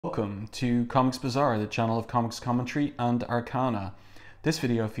Welcome to Comics Bazaar, the channel of comics commentary and arcana. This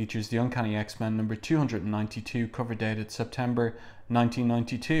video features the Uncanny X-Men number 292, cover dated September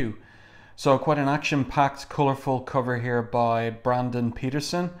 1992. So quite an action-packed, colourful cover here by Brandon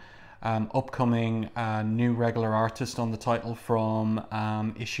Peterson, upcoming new regular artist on the title from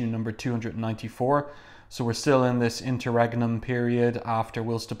issue number 294. So we're still in this interregnum period after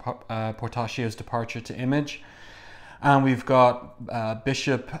Will Portacio's departure to Image. And we've got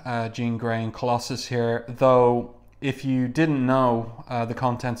Bishop, Jean Grey and Colossus here, though if you didn't know the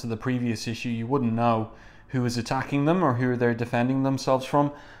contents of the previous issue, you wouldn't know who is attacking them or who they're defending themselves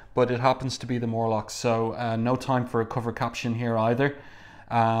from, but it happens to be the Morlocks, so no time for a cover caption here either.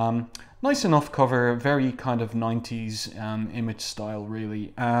 Nice enough cover, very kind of 90s Image style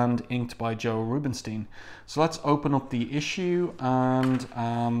really, and inked by Joe Rubinstein. So let's open up the issue and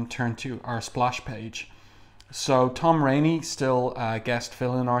turn to our splash page. So Tom Raney, still guest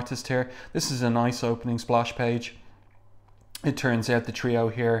fill-in artist here. This is a nice opening splash page. It turns out the trio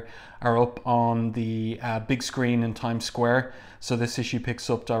here are up on the big screen in Times Square. So this issue picks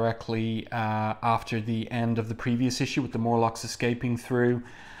up directly after the end of the previous issue with the Morlocks escaping through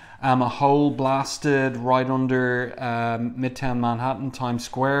a hole blasted right under Midtown Manhattan, Times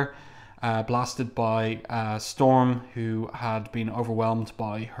Square, blasted by Storm, who had been overwhelmed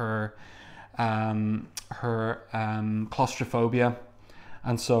by her claustrophobia,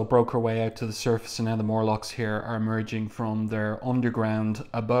 and so broke her way out to the surface, and now the Morlocks here are emerging from their underground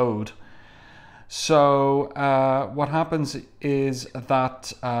abode. So what happens is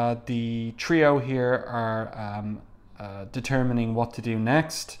that the trio here are determining what to do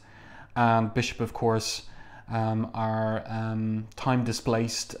next, and Bishop, of course, our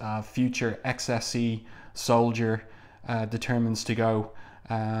time-displaced future XSE soldier, determines to go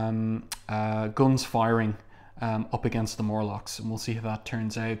guns firing up against the Morlocks, and we'll see how that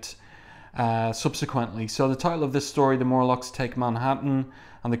turns out subsequently. So the title of this story, The Morlocks Take Manhattan,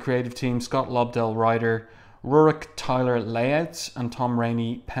 and the creative team, Scott Lobdell writer, Rurik Tyler layouts, and Tom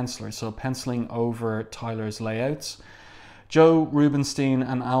Raney penciler, so penciling over Tyler's layouts. Joe Rubinstein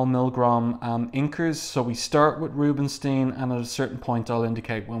and Al Milgrom inkers. So we start with Rubinstein, and at a certain point I'll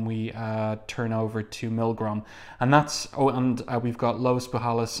indicate when we turn over to Milgrom. And that's, we've got Lois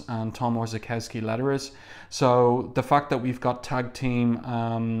Buhalis and Tom Orzechowski letterers. So the fact that we've got tag team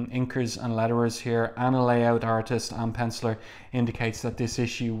inkers and letterers here, and a layout artist and penciler, indicates that this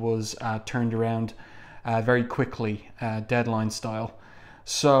issue was turned around very quickly, deadline style.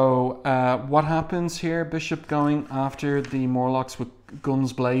 So what happens here? Bishop going after the Morlocks with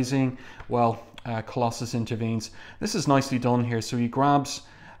guns blazing. Well, Colossus intervenes. This is nicely done here. So he grabs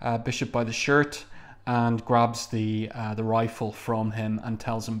Bishop by the shirt and grabs the rifle from him and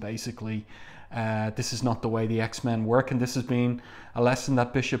tells him basically this is not the way the X-Men work, and this has been a lesson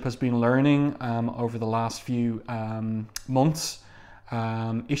that Bishop has been learning over the last few months,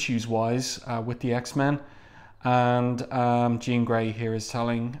 issues-wise, with the X-Men. And Jean Grey here is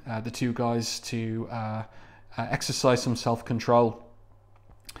telling the two guys to exercise some self-control.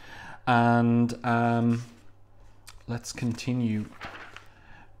 And let's continue,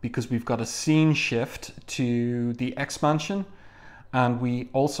 because we've got a scene shift to the X-Mansion, and we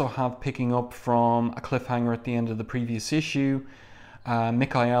also have, picking up from a cliffhanger at the end of the previous issue,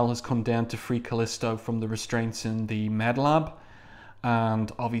 Mikhail has come down to free Callisto from the restraints in the med lab.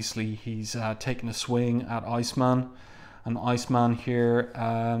 And obviously he's taken a swing at Iceman, and Iceman here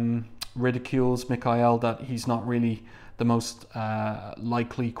ridicules Mikhail that he's not really the most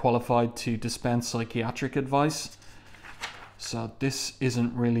likely qualified to dispense psychiatric advice. So this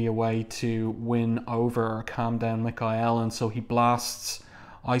isn't really a way to win over or calm down Mikhail, and so he blasts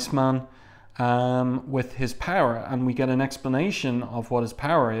Iceman with his power, and we get an explanation of what his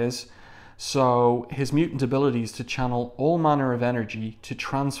power is. So his mutant ability is to channel all manner of energy to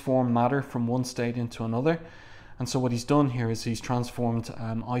transform matter from one state into another. And so what he's done here is he's transformed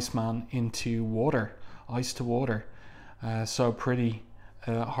Iceman into water, ice to water. So pretty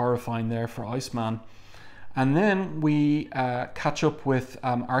horrifying there for Iceman. And then we catch up with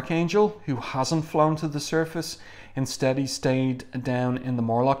Archangel, who hasn't flown to the surface. Instead, he stayed down in the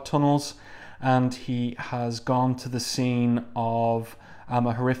Morlock tunnels, and he has gone to the scene of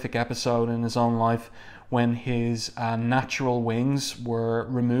a horrific episode in his own life when his natural wings were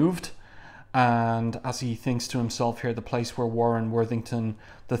removed, and as he thinks to himself here, the place where Warren Worthington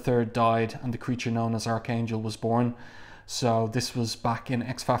III died and the creature known as Archangel was born. So this was back in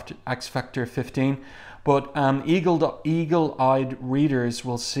X Factor 15, but eagle-eyed readers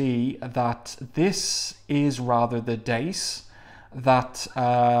will see that this is rather the dais that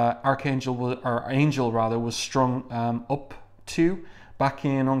Angel was strung up to back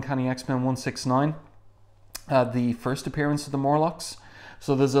in Uncanny X-Men 169, the first appearance of the Morlocks.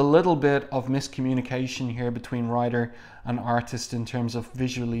 So there's a little bit of miscommunication here between writer and artist in terms of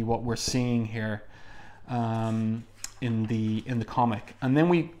visually what we're seeing here in the comic. And then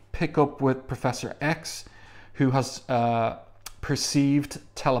we pick up with Professor X, who has perceived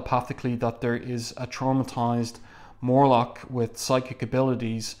telepathically that there is a traumatized Morlock with psychic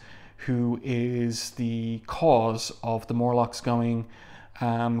abilities who is the cause of the Morlocks going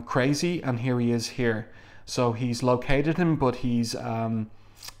crazy, and here he is here. So he's located him, but he's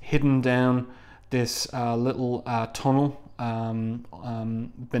hidden down this little tunnel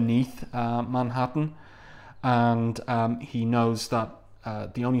beneath Manhattan, and he knows that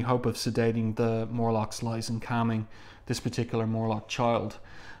the only hope of sedating the Morlocks lies in calming this particular Morlock child.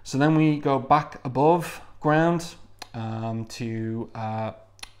 So then we go back above ground to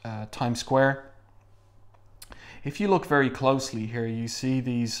Times Square. If you look very closely here, you see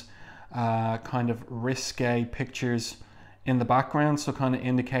these kind of risque pictures in the background, so kind of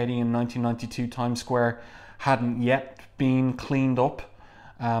indicating in 1992 Times Square hadn't yet been cleaned up,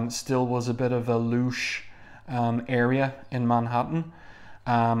 still was a bit of a louche area in Manhattan.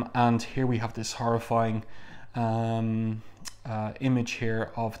 And here we have this horrifying image here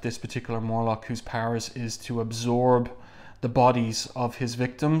of this particular Morlock whose powers is to absorb the bodies of his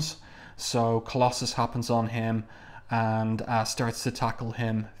victims. So Colossus happens on him and starts to tackle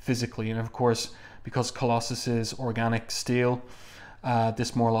him physically, and of course, because Colossus is organic steel,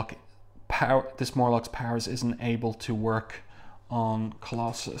 this Morlock's powers isn't able to work on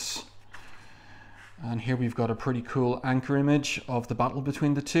Colossus. And here we've got a pretty cool anchor image of the battle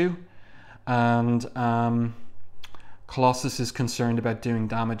between the two, and Colossus is concerned about doing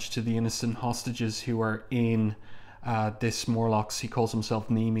damage to the innocent hostages who are in this Morlock's, he calls himself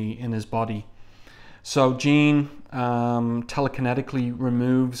Nemi, in his body. So Jean telekinetically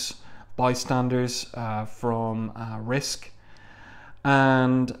removes bystanders from risk,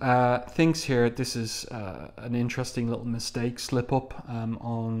 and thinks here this is an interesting little mistake, slip up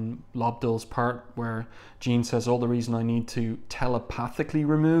on Lobdell's part, where Jean says, "Oh, the reason I need to telepathically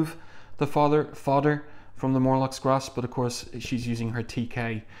remove the fodder from the Morlock's grasp," but of course she's using her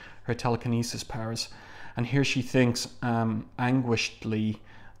TK, her telekinesis powers. And here she thinks anguishedly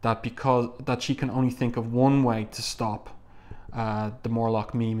that she can only think of one way to stop the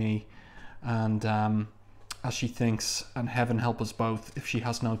Morlock Mimi, and as she thinks, and heaven help us both if she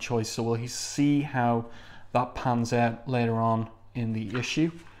has no choice. So we'll see how that pans out later on in the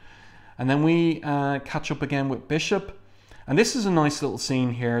issue. And then we catch up again with Bishop, and this is a nice little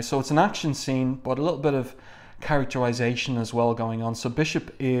scene here. So it's an action scene, but a little bit of characterization as well going on. So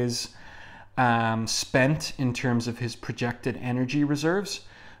Bishop is spent in terms of his projected energy reserves,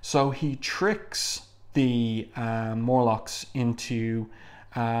 so he tricks the Morlocks into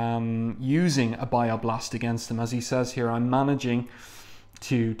using a bioblast against them. As he says here, "I'm managing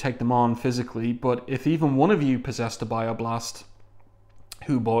to take them on physically, but if even one of you possessed a bioblast,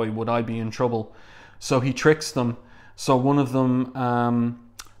 hoo boy, would I be in trouble." So he tricks them, so one of them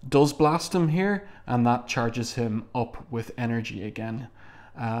does blast him here, and that charges him up with energy again.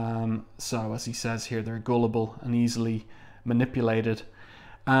 So as he says here, they're gullible and easily manipulated.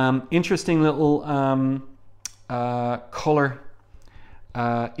 Interesting little color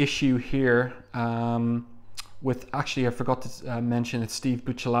issue here with, actually I forgot to mention, it's Steve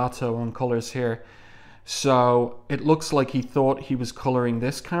Buccellato on colors here. So it looks like he thought he was coloring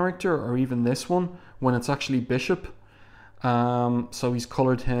this character or even this one when it's actually Bishop. So he's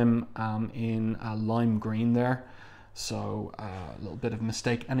colored him in lime green there. So a little bit of a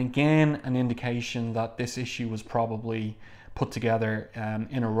mistake, and again an indication that this issue was probably put together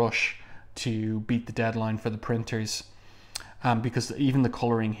in a rush to beat the deadline for the printers, because even the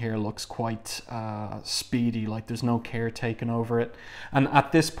coloring here looks quite speedy, like there's no care taken over it. And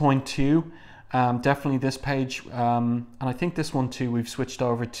at this point too, definitely this page, and I think this one too, we've switched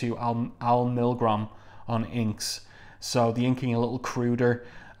over to Al Milgrom on inks, so the inking a little cruder.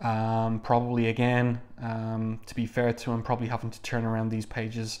 Probably again, to be fair to him, probably having to turn around these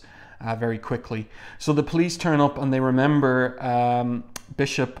pages very quickly. So the police turn up and they remember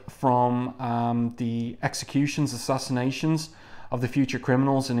Bishop from the executions, assassinations of the future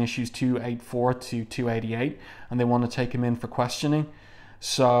criminals in issues 284 to 288, and they want to take him in for questioning.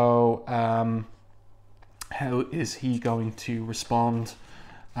 So how is he going to respond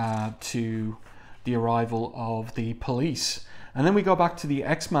to the arrival of the police? And then we go back to the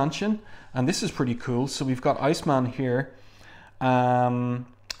X Mansion, and this is pretty cool. So we've got Iceman here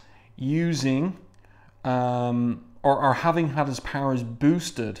using or having had his powers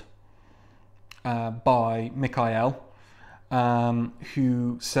boosted by Mikhail,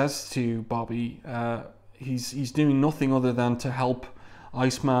 who says to Bobby, he's doing nothing other than to help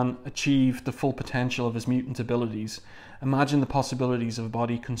Iceman achieve the full potential of his mutant abilities. Imagine the possibilities of a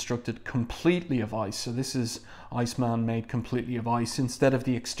body constructed completely of ice. So this is Iceman made completely of ice instead of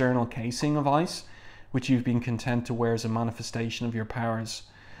the external casing of ice, which you've been content to wear as a manifestation of your powers.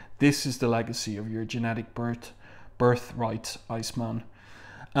 This is the legacy of your genetic birthright, Iceman.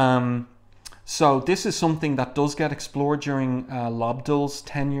 So this is something that does get explored during Lobdell's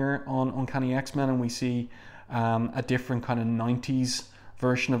tenure on Uncanny X-Men, and we see a different kind of 90s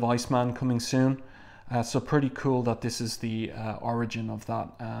version of Iceman coming soon. So pretty cool that this is the origin of that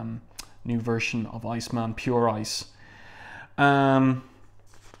new version of Iceman, Pure Ice. But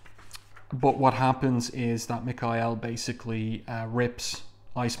what happens is that Mikhail basically rips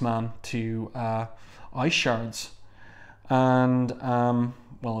Iceman to ice shards. And,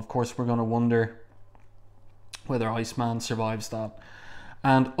 well, of course, we're going to wonder whether Iceman survives that.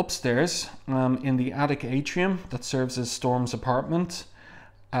 And upstairs, in the attic atrium that serves as Storm's apartment,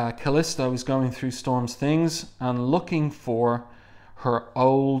 Callisto is going through Storm's things and looking for her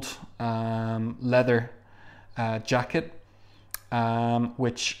old leather jacket,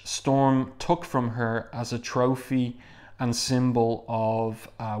 which Storm took from her as a trophy and symbol of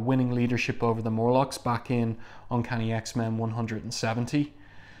winning leadership over the Morlocks back in Uncanny X-Men 170.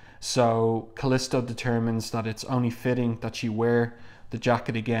 So Callisto determines that it's only fitting that she wear the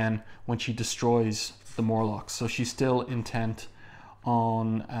jacket again when she destroys the Morlocks. So she's still intent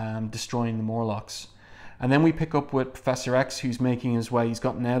on destroying the Morlocks. And then we pick up with Professor X, who's making his way. He's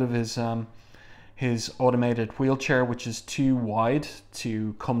gotten out of his automated wheelchair, which is too wide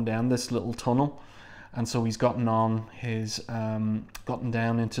to come down this little tunnel. And so he's gotten on his gotten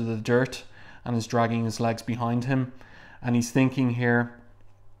down into the dirt and is dragging his legs behind him. And he's thinking here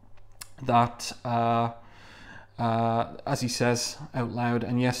that as he says out loud,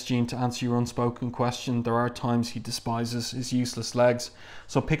 and yes, Jean, to answer your unspoken question, there are times he despises his useless legs.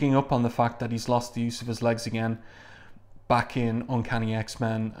 So picking up on the fact that he's lost the use of his legs again back in Uncanny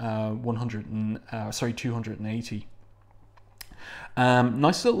X-Men 280.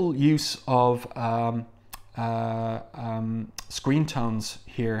 Nice little use of screen tones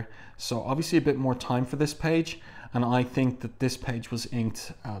here. So obviously a bit more time for this page, and I think that this page was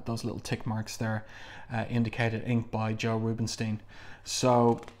inked, those little tick marks there indicated ink by Joe Rubinstein.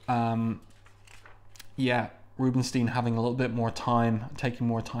 So yeah, Rubinstein having a little bit more time, taking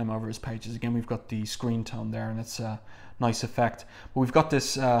more time over his pages. Again, we've got the screen tone there, and it's a nice effect. But we've got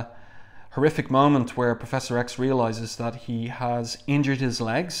this horrific moment where Professor X realizes that he has injured his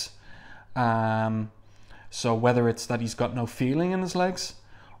legs. So whether it's that he's got no feeling in his legs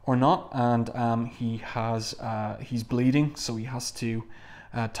or not, and he's bleeding, so he has to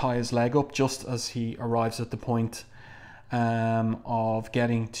tie his leg up just as he arrives at the point of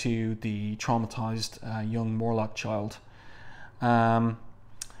getting to the traumatized young Morlock child. And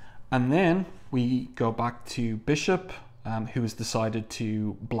then we go back to Bishop, who has decided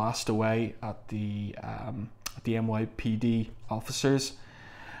to blast away at the NYPD officers.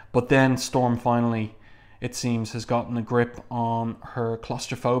 But then Storm finally, it seems, has gotten a grip on her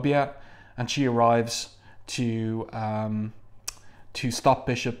claustrophobia, and she arrives to stop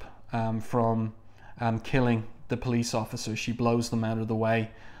Bishop from killing the police officers. She blows them out of the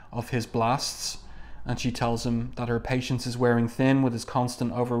way of his blasts, and she tells him that her patience is wearing thin with his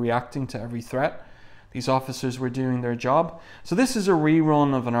constant overreacting to every threat. These officers were doing their job. So this is a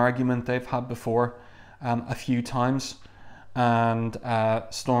rerun of an argument they've had before a few times, and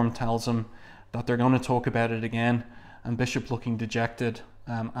Storm tells him that they're going to talk about it again, and Bishop, looking dejected,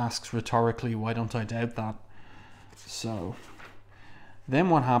 asks rhetorically, "Why don't I doubt that?" So then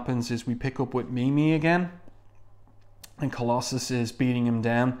what happens is we pick up with Mimi again, and Colossus is beating him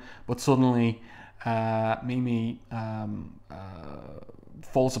down, but suddenly Mimi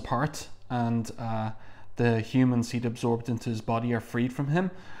falls apart, and the humans he'd absorbed into his body are freed from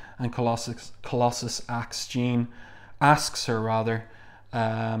him, and Colossus asks her rather,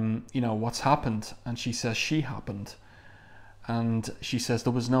 what's happened? And she says she happened, and she says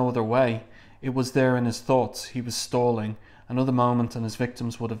there was no other way. It was there in his thoughts. He was stalling. Another moment and his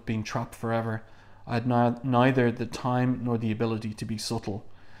victims would have been trapped forever. I had neither the time nor the ability to be subtle.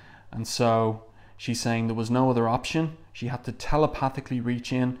 And so she's saying there was no other option. She had to telepathically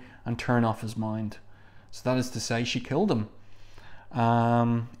reach in and turn off his mind. So that is to say, she killed him.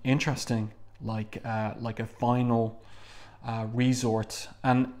 Interesting, like a final resort,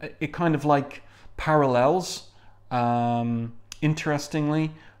 and it kind of like parallels,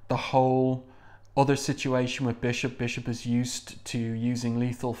 interestingly, the whole other situation with Bishop. Bishop is used to using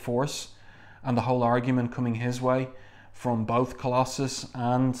lethal force, and the whole argument coming his way from both Colossus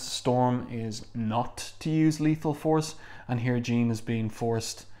and Storm is not to use lethal force, and here Jean is being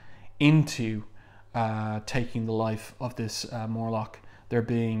forced into taking the life of this Morlock, there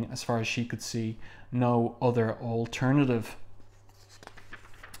being, as far as she could see, no other alternative.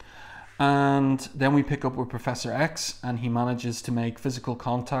 And then we pick up with Professor X, and he manages to make physical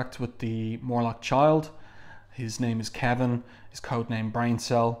contact with the Morlock child. His name is Kevin, his codename Brain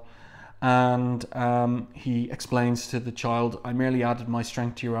Cell. And he explains to the child, I merely added my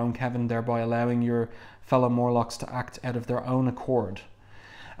strength to your own, Kevin, thereby allowing your fellow Morlocks to act out of their own accord.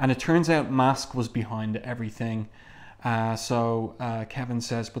 And it turns out Mask was behind everything. So Kevin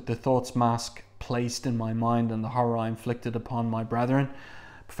says, but the thoughts Mask placed in my mind and the horror I inflicted upon my brethren.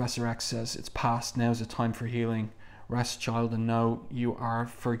 Professor X says, it's past, now's the time for healing. Rest, child, and know you are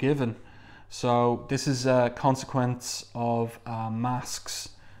forgiven. So this is a consequence of Mask's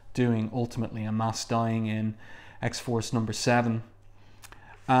doing, ultimately, a Mask dying in X-Force number 7.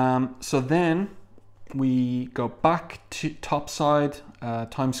 So then we go back to topside,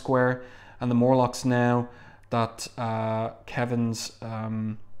 Times Square, and the Morlocks, now that Kevin's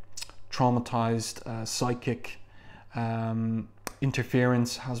traumatized psychic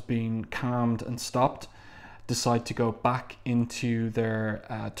interference has been calmed and stopped, decide to go back into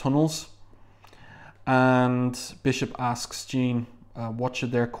their tunnels. And Bishop asks Jean, what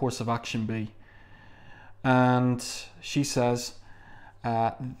should their course of action be? And she says,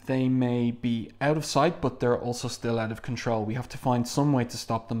 they may be out of sight, but they're also still out of control. We have to find some way to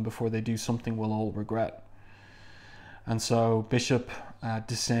stop them before they do something we'll all regret. And so Bishop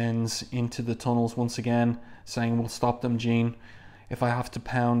descends into the tunnels once again, saying, we'll stop them, Jean, if I have to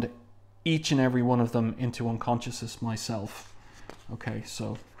pound each and every one of them into unconsciousness myself. Okay,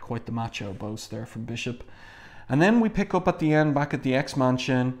 so quite the macho boast there from Bishop. And then we pick up at the end, back at the X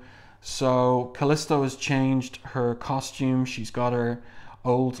Mansion. So Callisto has changed her costume. She's got her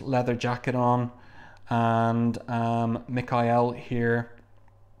old leather jacket on. And Mikhail here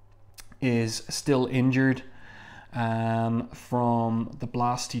is still injured from the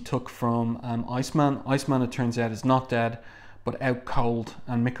blast he took from Iceman. Iceman, it turns out, is not dead, but out cold.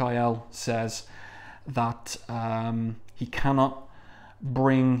 And Mikhail says that he cannot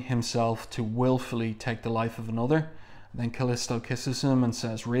bring himself to willfully take the life of another. Then Callisto kisses him and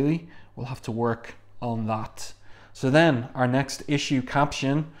says, really? We'll have to work on that. So then our next issue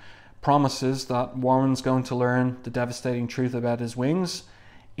caption promises that Warren's going to learn the devastating truth about his wings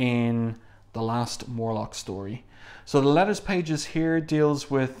in the last Morlock story. So the letters pages here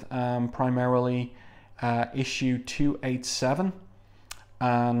deals with primarily issue 287,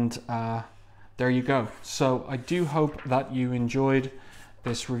 and there you go. So I do hope that you enjoyed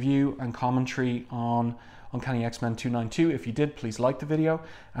this review and commentary on Uncanny X-Men 292. If you did, please like the video,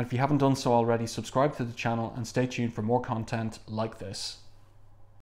 and if you haven't done so already, subscribe to the channel and stay tuned for more content like this.